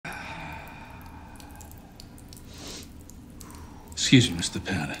Excuse me, Mr.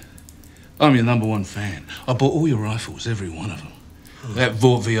 Powder. I'm your #1 fan. I bought all your rifles, every one of them. That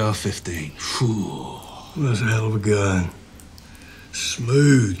Vought VR-15. Well, that's a hell of a gun.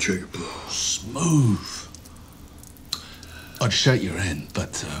 Smooth trigger pull. Smooth. I'd shake your hand,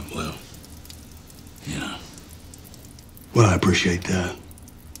 but, well, you know. Well, I appreciate that.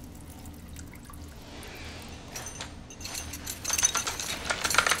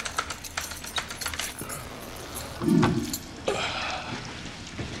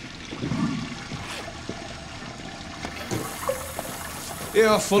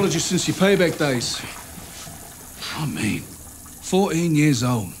 Yeah, I've followed you since your payback days. I mean, 14 years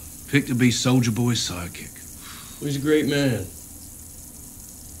old, picked to be Soldier Boy's sidekick. Well, he's a great man.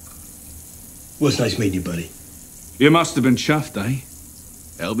 Well, it's nice meeting you, buddy. You must have been chuffed, eh?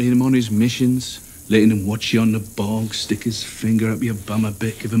 Helping him on his missions, letting him watch you on the bog, stick his finger up your bum a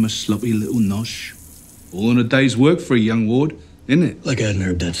bit, give him a sloppy little nosh. All in a day's work for a young ward, isn't it? Like I hadn't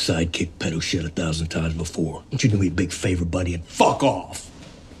heard that sidekick pedo shit 1,000 times before. Don't you do me a big favor, buddy, and fuck off?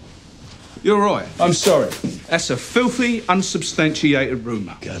 You're right. I'm sorry. That's a filthy, unsubstantiated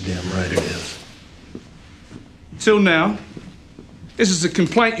rumor. Goddamn right it is. Till now, this is a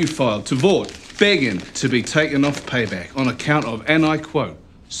complaint you filed to Vought, begging to be taken off payback on account of, and I quote,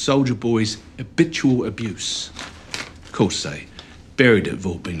 Soldier Boy's habitual abuse. Of course they buried it,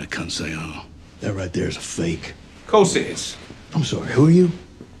 Vought being the cunts they are. That right there is a fake. Of course it is. I'm sorry, who are you?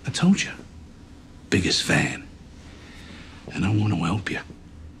 I told you. Biggest fan. And I want to help you.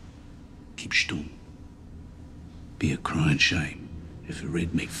 Keep stum. Be a crying shame if a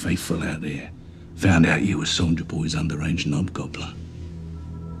red meat faithful out there found out you were Soldier Boy's underage knob-gobbler.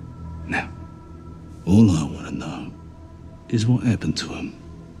 Now, all I want to know is what happened to him.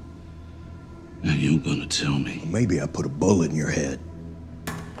 And you're gonna tell me. Well, maybe I put a bullet in your head.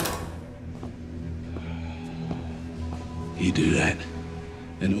 You do that,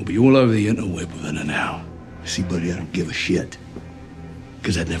 and it'll be all over the interweb within an hour. See, buddy, I don't give a shit.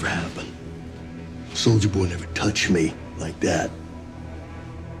 Because that never happened. Soldier Boy never touched me like that.